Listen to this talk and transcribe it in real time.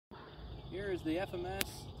Here is the FMS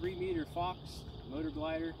 3-meter Fox motor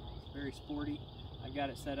glider. It's very sporty. I've got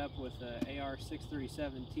it set up with a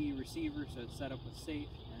AR637T receiver, so it's set up with safe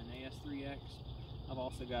and AS3X. I've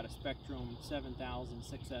also got a Spectrum 7000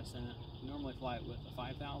 6S in it. Normally fly it with a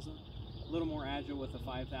 5000. A little more agile with the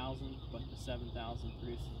 5000, but the 7000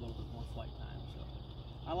 produces a little bit more flight time. So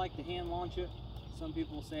I like to hand launch it. Some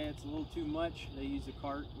people say it's a little too much. They use a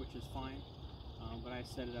cart, which is fine, but I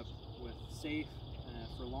set it up with safe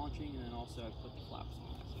for launching, and then also I put the flaps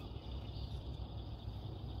on.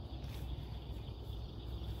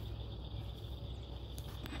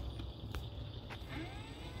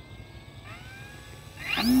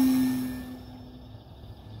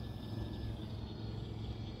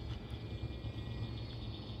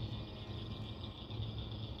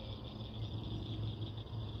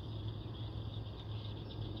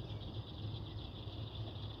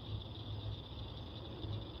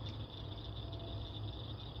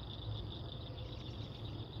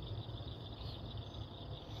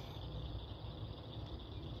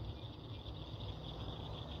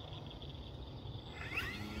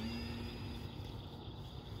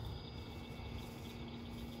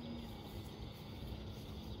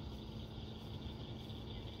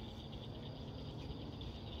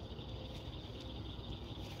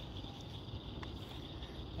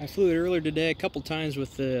 I flew it earlier today a couple times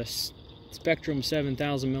with the Spectrum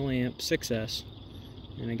 7000 milliamp 6S,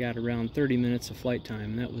 and I got around 30 minutes of flight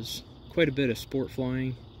time. That was quite a bit of sport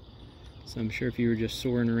flying, so I'm sure if you were just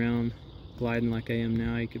soaring around gliding like I am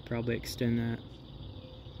now, you could probably extend that.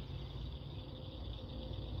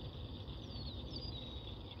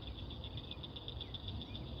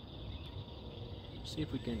 See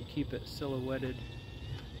if we can keep it silhouetted.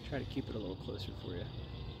 Try to keep it a little closer for you.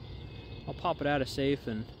 I'll pop it out of safe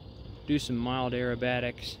and do some mild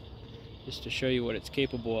aerobatics just to show you what it's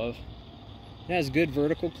capable of. It has good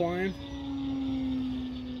vertical climb.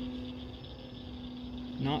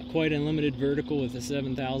 Not quite unlimited vertical with the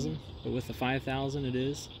 7000, but with the 5000 it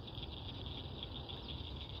is.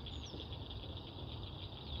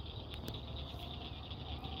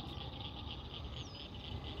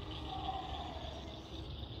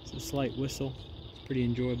 It's a slight whistle. It's pretty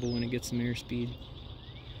enjoyable when it gets some airspeed.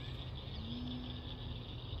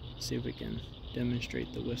 See if we can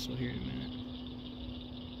demonstrate the whistle here in a minute.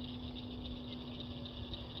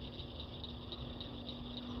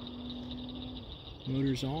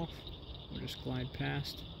 Motor's off. We'll just glide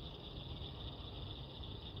past.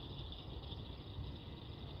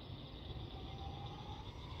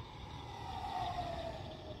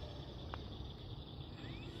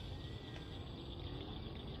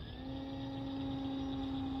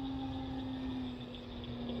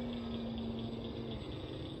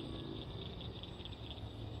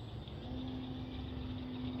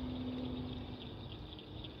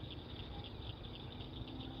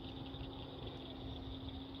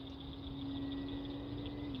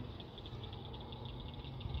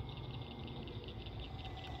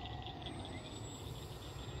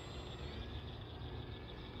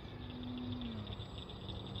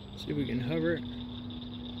 See if we can hover it.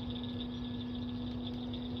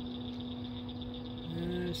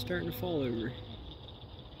 And it's starting to fall over.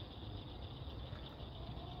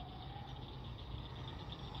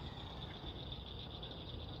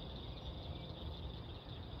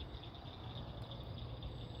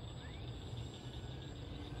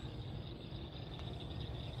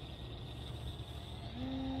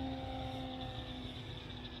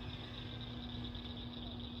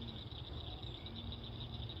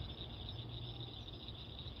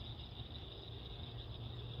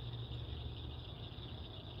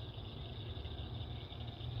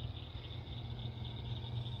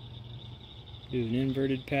 Do an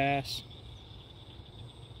inverted pass.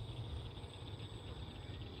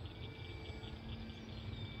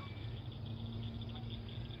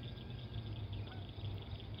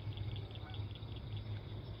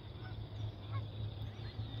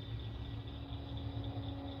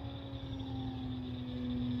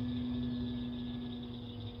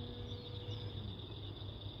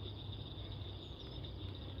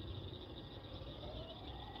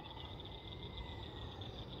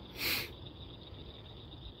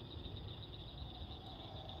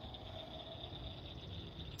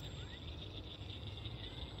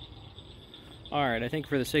 Alright, I think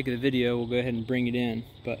for the sake of the video we'll go ahead and bring it in,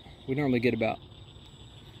 but we normally get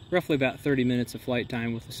roughly about 30 minutes of flight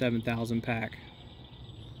time with the 7000 pack.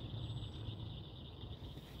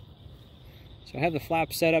 So I have the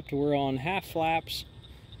flaps set up to where on half flaps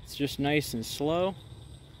it's just nice and slow.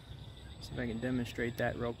 See if I can demonstrate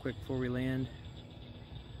that real quick before we land.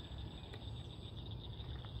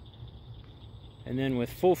 And then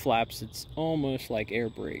with full flaps, it's almost like air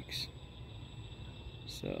brakes.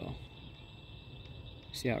 So,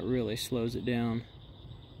 see how it really slows it down.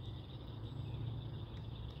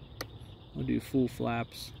 We'll do full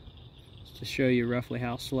flaps just to show you roughly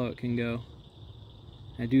how slow it can go.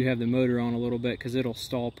 I do have the motor on a little bit because it'll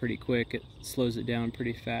stall pretty quick. It slows it down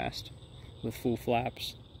pretty fast with full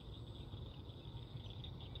flaps.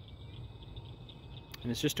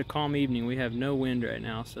 And it's just a calm evening. We have no wind right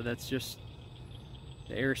now, so that's just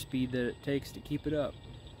the airspeed that it takes to keep it up.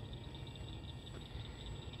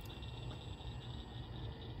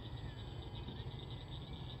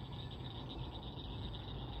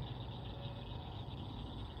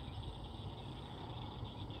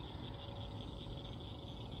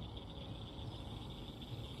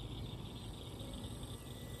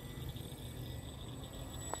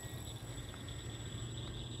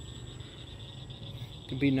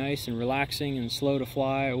 Can be nice and relaxing and slow to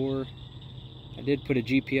fly, or I did put a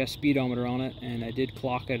GPS speedometer on it and I did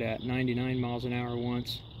clock it at 99 miles an hour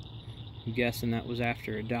once. I'm guessing that was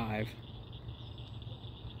after a dive.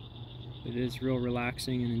 It is real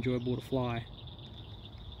relaxing and enjoyable to fly.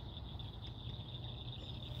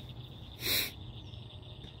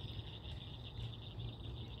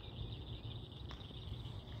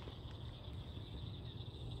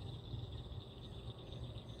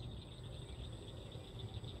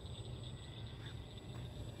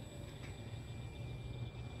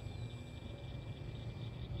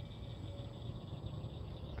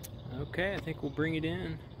 Okay, I think we'll bring it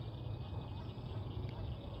in.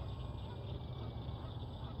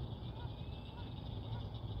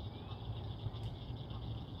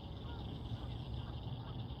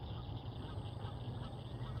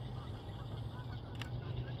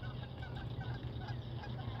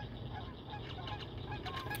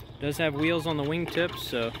 It does have wheels on the wingtips,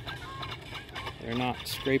 so they're not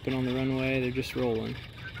scraping on the runway, they're just rolling.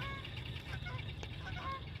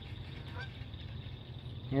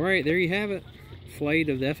 Alright, there you have it. Flight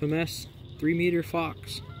of the FMS 3-meter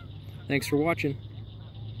Fox. Thanks for watching.